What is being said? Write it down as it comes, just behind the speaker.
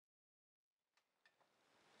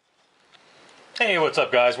Hey, what's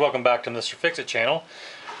up guys? Welcome back to Mr. Fix-It channel.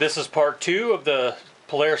 This is part 2 of the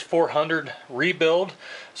Polaris 400 rebuild.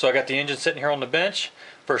 So I got the engine sitting here on the bench.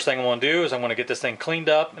 First thing I want to do is I want to get this thing cleaned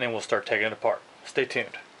up and then we'll start taking it apart. Stay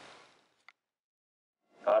tuned.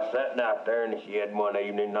 I was sitting out there in the shed one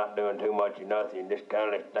evening, not doing too much of nothing, just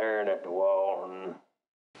kind of staring at the wall and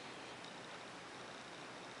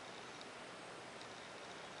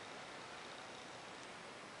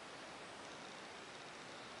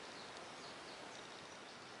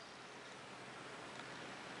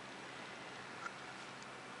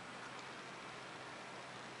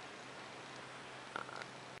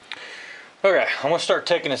Okay, I'm going to start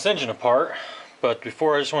taking this engine apart, but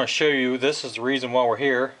before I just want to show you, this is the reason why we're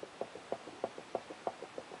here.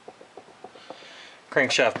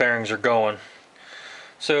 Crankshaft bearings are going.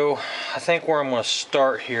 So I think where I'm going to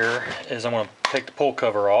start here is I'm going to take the pull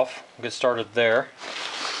cover off. Get started there.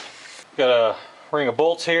 Got a ring of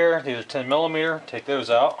bolts here. These are 10mm. Take those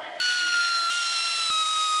out.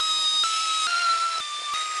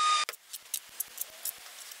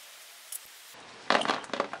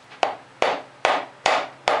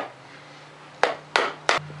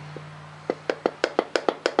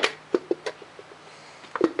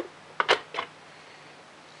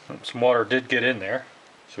 Some water did get in there,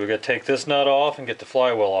 so we got to take this nut off and get the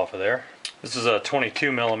flywheel off of there. This is a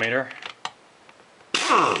 22mm.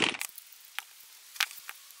 I'm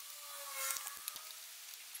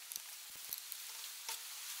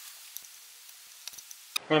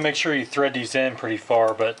going to make sure you thread these in pretty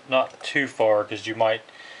far, but not too far because you might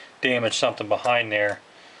damage something behind there.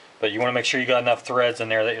 But you want to make sure you got enough threads in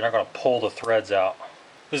there that you're not going to pull the threads out.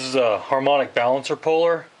 This is a harmonic balancer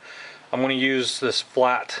puller. I'm going to use this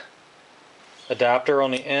flat adapter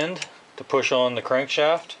on the end to push on the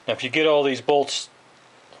crankshaft. Now if you get all these bolts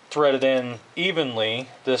threaded in evenly,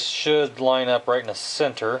 this should line up right in the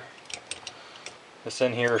center. This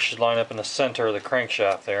in here should line up in the center of the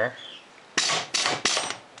crankshaft there.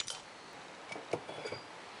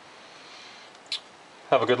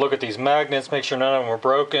 Have a good look at these magnets, make sure none of them are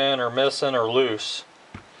broken or missing or loose.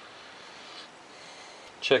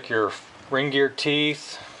 Check your ring gear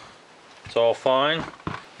teeth, it's all fine.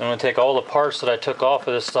 I'm going to take all the parts that I took off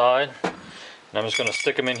of this side and I'm just going to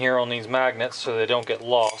stick them in here on these magnets so they don't get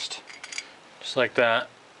lost. Just like that.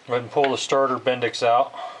 Go ahead and pull the starter bendix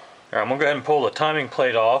out. Alright, I'm going to go ahead and pull the timing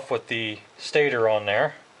plate off with the stator on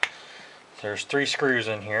there. There's 3 screws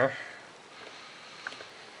in here.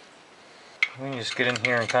 We can just get in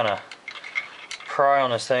here and kind of pry on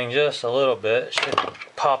this thing just a little bit. It should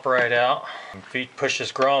pop right out. Push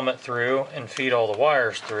this grommet through and feed all the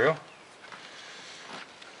wires through.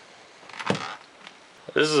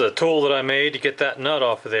 This is a tool that I made to get that nut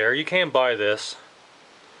off of there. You can buy this.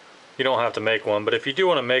 You don't have to make one, but if you do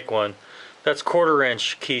want to make one, that's 1/4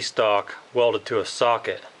 inch key stock welded to a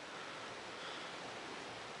socket.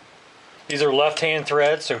 These are left-hand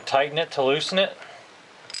threads, so tighten it to loosen it.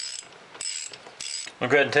 I'll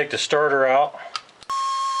go ahead and take the starter out.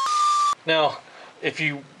 Now,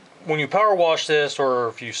 when you power wash this or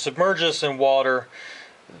if you submerge this in water,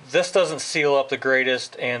 this doesn't seal up the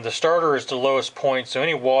greatest, and the starter is the lowest point, so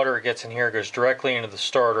any water that gets in here goes directly into the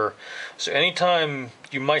starter. So anytime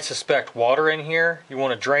you might suspect water in here, you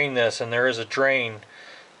want to drain this, and there is a drain.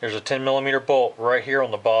 There's a 10mm bolt right here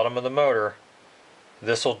on the bottom of the motor.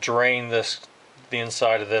 This will drain the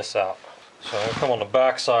inside of this out. So I'll come on the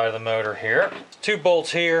back side of the motor here. 2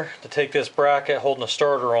 bolts here to take this bracket holding the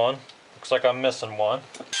starter on. Looks like I'm missing one.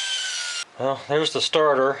 Well, there's the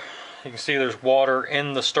starter. You can see there's water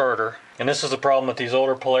in the starter, and this is a problem that these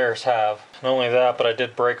older Polaris have. Not only that, but I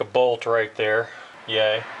did break a bolt right there.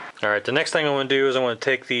 Yay. Alright, the next thing I'm going to do is I'm going to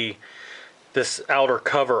take this outer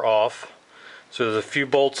cover off. So there's a few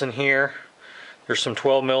bolts in here. There's some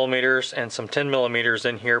 12mm and some 10mm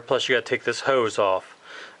in here, plus you got to take this hose off.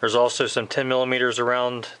 There's also some 10mm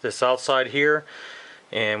around this outside here,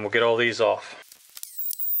 and we'll get all these off.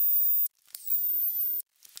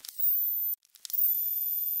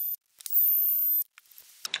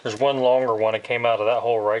 There's one longer one that came out of that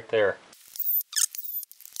hole right there.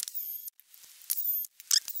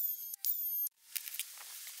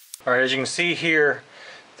 Alright, as you can see here,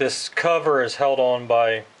 this cover is held on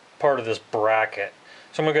by part of this bracket.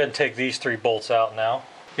 So I'm going to go ahead and take these 3 bolts out now.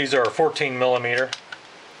 These are 14mm.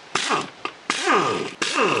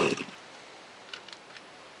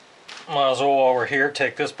 Might as well, while we're here,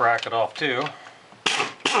 take this bracket off too.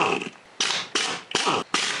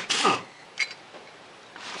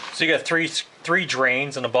 So you got three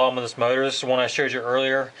drains in the bottom of this motor. This is the one I showed you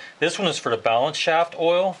earlier. This one is for the balance shaft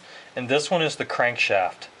oil, and this one is the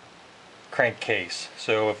crankshaft crankcase.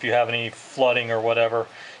 So if you have any flooding or whatever,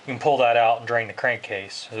 you can pull that out and drain the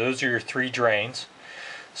crankcase. So those are your 3 drains.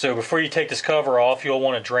 So before you take this cover off, you'll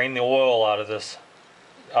want to drain the oil out of this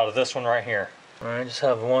one right here. Alright, just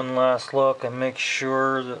have one last look and make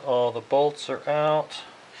sure that all the bolts are out.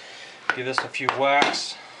 Give this a few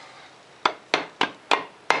whacks.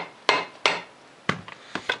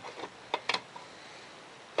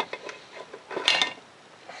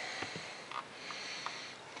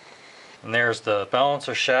 And there's the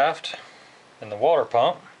balancer shaft and the water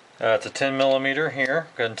pump. It's a 10mm here.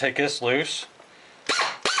 Go ahead and take this loose.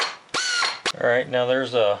 Alright, now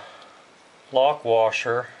there's a lock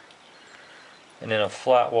washer and then a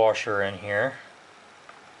flat washer in here.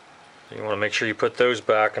 So you want to make sure you put those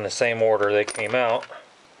back in the same order they came out.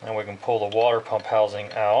 Now we can pull the water pump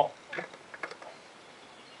housing out.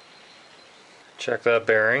 Check that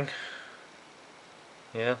bearing.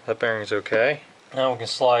 Yeah, that bearing's okay. Now we can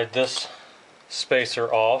slide this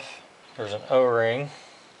spacer off. There's an O-ring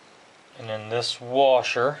and then this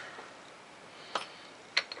washer.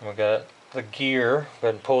 And we got the gear. Go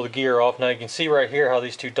ahead and pull the gear off. Now you can see right here how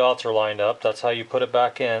these 2 dots are lined up. That's how you put it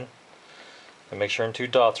back in. And make sure the 2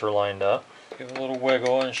 dots are lined up. Give it a little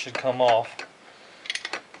wiggle and it should come off.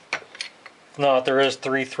 If not, there is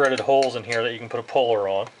 3 threaded holes in here that you can put a puller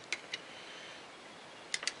on.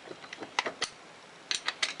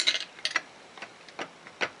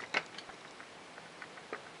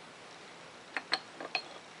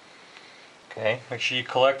 Okay, make sure you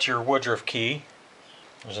collect your Woodruff key.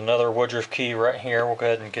 There's another Woodruff key right here. We'll go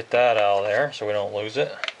ahead and get that out of there so we don't lose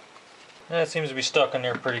it. It seems to be stuck in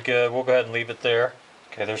there pretty good. We'll go ahead and leave it there.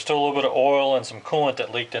 Okay, there's still a little bit of oil and some coolant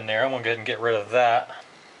that leaked in there. I'm going to go ahead and get rid of that.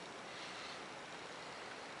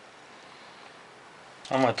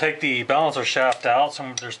 I'm going to take the balancer shaft out.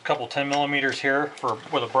 There's a couple 10mm here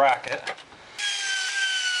with a bracket.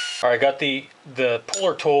 Alright, got the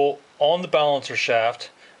puller tool on the balancer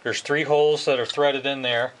shaft. There's 3 holes that are threaded in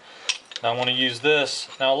there. Now I want to use this.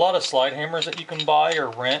 Now a lot of slide hammers that you can buy or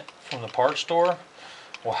rent from the parts store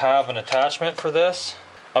will have an attachment for this.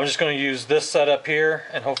 I'm just going to use this setup here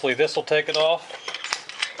and hopefully this will take it off.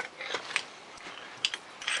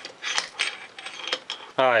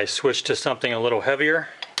 I switched to something a little heavier.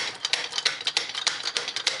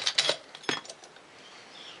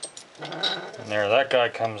 And there that guy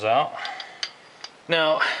comes out.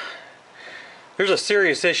 Now there's a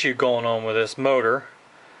serious issue going on with this motor,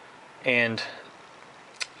 and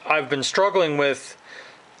I've been struggling with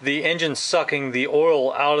the engine sucking the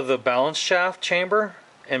oil out of the balance shaft chamber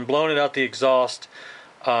and blowing it out the exhaust.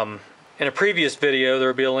 In a previous video, there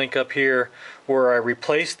will be a link up here where I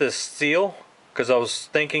replaced this seal because I was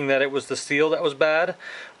thinking that it was the seal that was bad,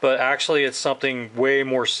 but actually it's something way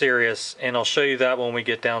more serious, and I'll show you that when we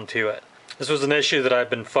get down to it. This was an issue that I've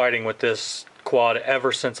been fighting with this quad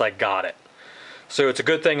ever since I got it. So it's a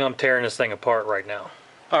good thing I'm tearing this thing apart right now.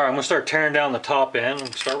 Alright, I'm going to start tearing down the top end. I'm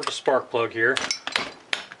going to start with the spark plug here.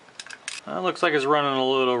 Looks like it's running a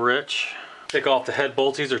little rich. Take off the head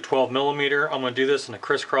bolts. These are 12mm. I'm going to do this in a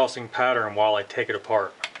crisscrossing pattern while I take it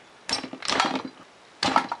apart.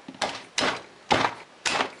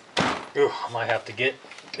 Ooh, I might have to get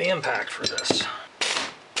the impact for this.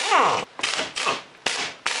 Oh,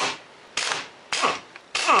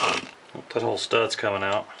 that whole stud's coming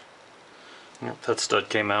out. Yep, that stud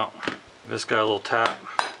came out. This got a little tap.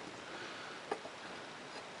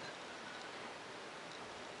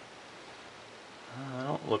 I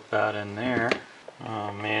don't look bad in there.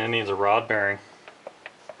 Oh man, it needs a rod bearing.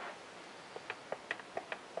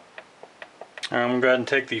 Alright, I'm going to go ahead and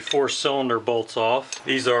take the 4-cylinder bolts off.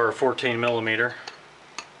 These are 14mm.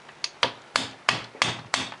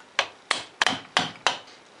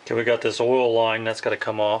 Okay, we got this oil line that's got to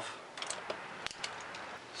come off.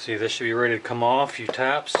 See, this should be ready to come off. A few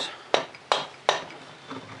taps.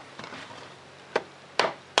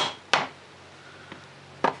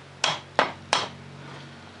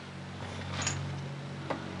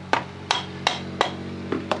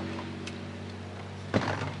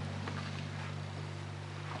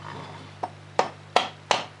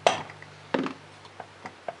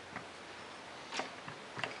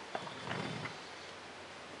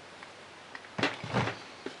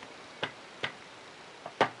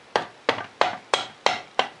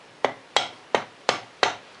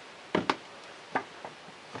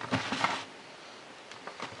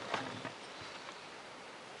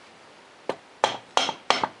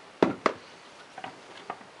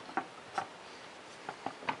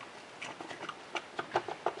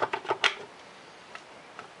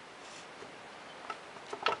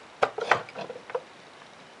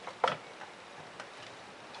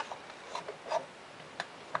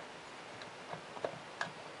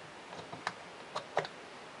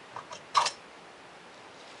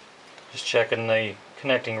 Just checking the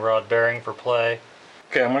connecting rod bearing for play.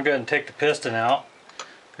 Okay, I'm going to go ahead and take the piston out.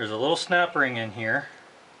 There's a little snap ring in here.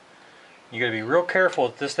 You got to be real careful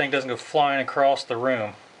that this thing doesn't go flying across the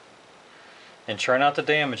room. And try not to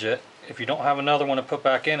damage it. If you don't have another one to put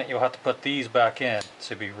back in it, you'll have to put these back in.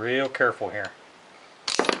 So be real careful here.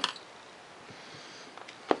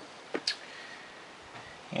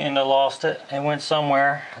 And I lost it. It went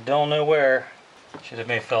somewhere. I don't know where. Should have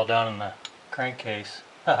maybe fell down in the crankcase.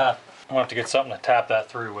 I'm going to have to get something to tap that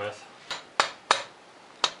through with.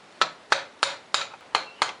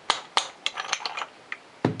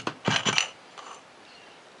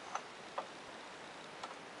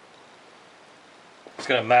 It's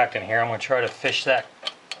got a mag in here. I'm going to try to fish that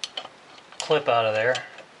clip out of there.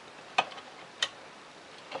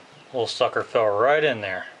 Little sucker fell right in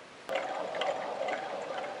there.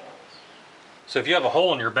 So if you have a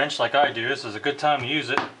hole in your bench like I do, this is a good time to use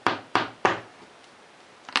it.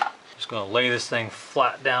 Just going to lay this thing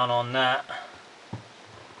flat down on that.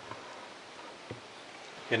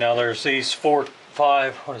 Okay, now there's these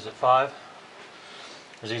five?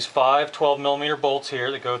 There's these 5 12mm bolts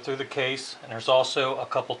here that go through the case, and there's also a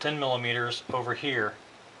couple 10mm over here.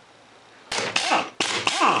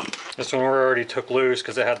 This one we already took loose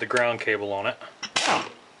because it had the ground cable on it.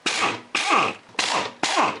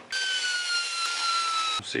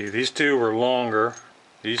 See, these two were longer,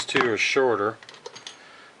 these two are shorter.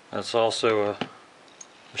 That's also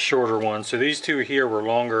a shorter one. So these two here were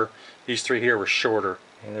longer, these 3 here were shorter.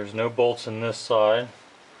 And there's no bolts in this side.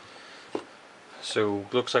 So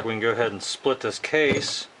looks like we can go ahead and split this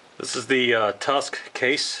case. This is the Tusk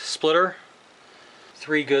case splitter.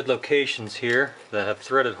 3 good locations here that have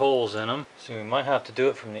threaded holes in them. So we might have to do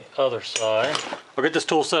it from the other side. I'll get this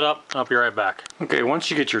tool set up and I'll be right back. Okay, once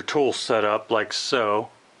you get your tool set up like so,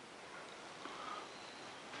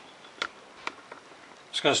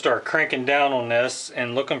 just going to start cranking down on this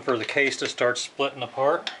and looking for the case to start splitting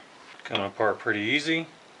apart. Coming apart pretty easy.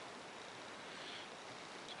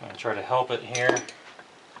 I'm going to try to help it here.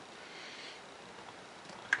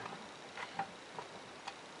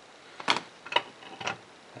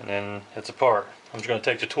 And then it's apart. I'm just going to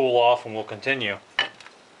take the tool off and we'll continue.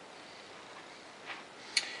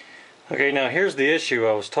 Okay, now here's the issue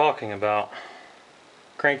I was talking about.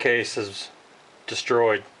 Crankcase is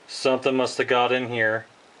destroyed. Something must have got in here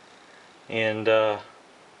and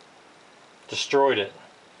destroyed it.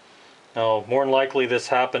 Now, more than likely this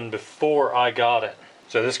happened before I got it.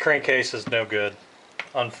 So this crankcase is no good,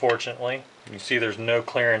 unfortunately. You see there's no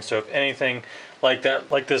clearance, so if anything like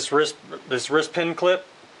that, like this wrist pin clip,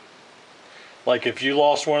 like if you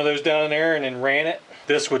lost one of those down in there and then ran it,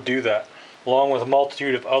 this would do that. Along with a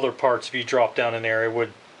multitude of other parts, if you drop down in there, it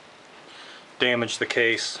would damage the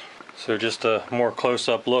case. So just a more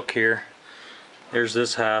close-up look here. There's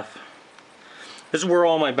this half. This is where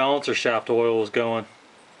all my balancer shaft oil was going.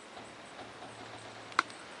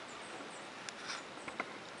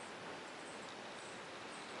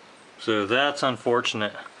 So that's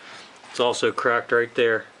unfortunate. It's also cracked right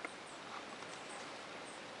there.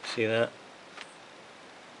 See that?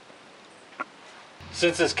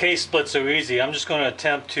 Since this case split so easy, I'm just going to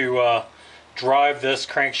attempt to drive this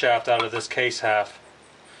crankshaft out of this case half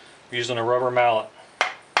using a rubber mallet.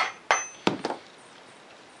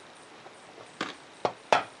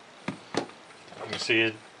 You can see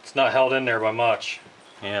it's not held in there by much.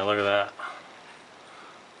 Yeah, look at that.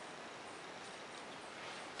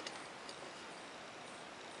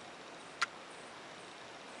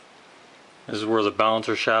 This is where the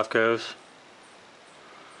balancer shaft goes.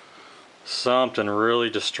 Something really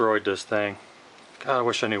destroyed this thing. God, I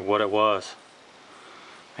wish I knew what it was.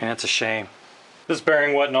 Man, that's a shame. This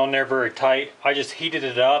bearing wasn't on there very tight. I just heated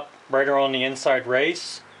it up right around the inside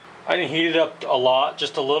race. I didn't heat it up a lot,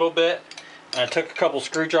 just a little bit. And I took a couple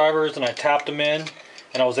screwdrivers and I tapped them in,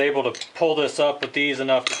 and I was able to pull this up with these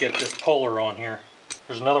enough to get this puller on here.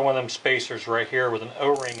 There's another one of them spacers right here with an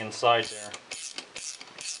O-ring inside there.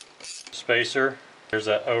 Spacer, there's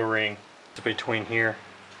that O-ring between here,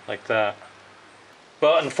 like that.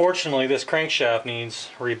 But unfortunately this crankshaft needs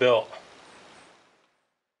rebuilt.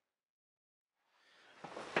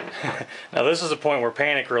 Now this is a point where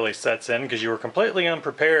panic really sets in because you were completely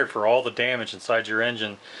unprepared for all the damage inside your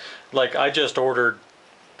engine. Like I just ordered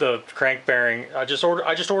the crank bearing, I just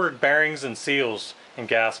ordered bearings and seals and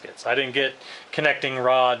gaskets. I didn't get connecting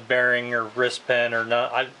rod, bearing, or wrist pin or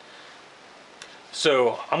not.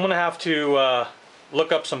 So I'm going to have to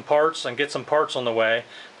look up some parts and get some parts on the way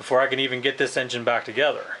before I can even get this engine back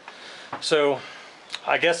together. So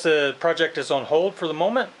I guess the project is on hold for the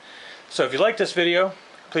moment. So if you like this video,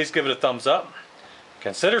 please give it a thumbs up.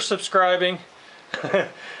 Consider subscribing.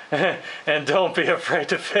 And don't be afraid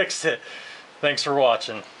to fix it. Thanks for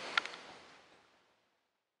watching.